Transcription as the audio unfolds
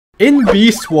In Bee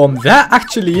Swarm, there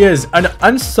actually is an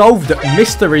unsolved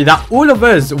mystery that all of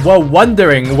us were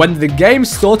wondering when the game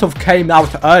sort of came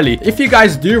out early. If you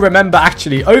guys do remember,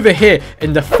 actually, over here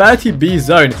in the 30B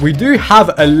zone, we do have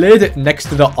a lid next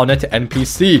to the Honest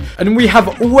NPC, and we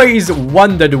have always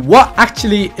wondered what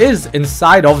actually is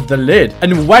inside of the lid,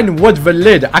 and when would the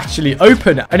lid actually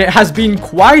open, and it has been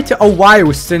quite a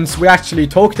while since we actually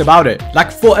talked about it.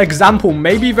 Like, for example,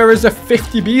 maybe there is a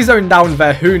 50B zone down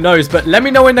there, who knows, but let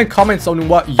me know in the comments on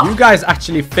what you guys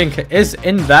actually think is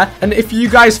in there, and if you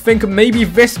guys think maybe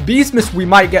this Beesmas we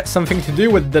might get something to do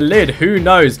with the lid, who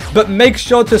knows. But make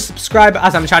sure to subscribe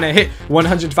as I'm trying to hit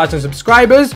 100,000 subscribers.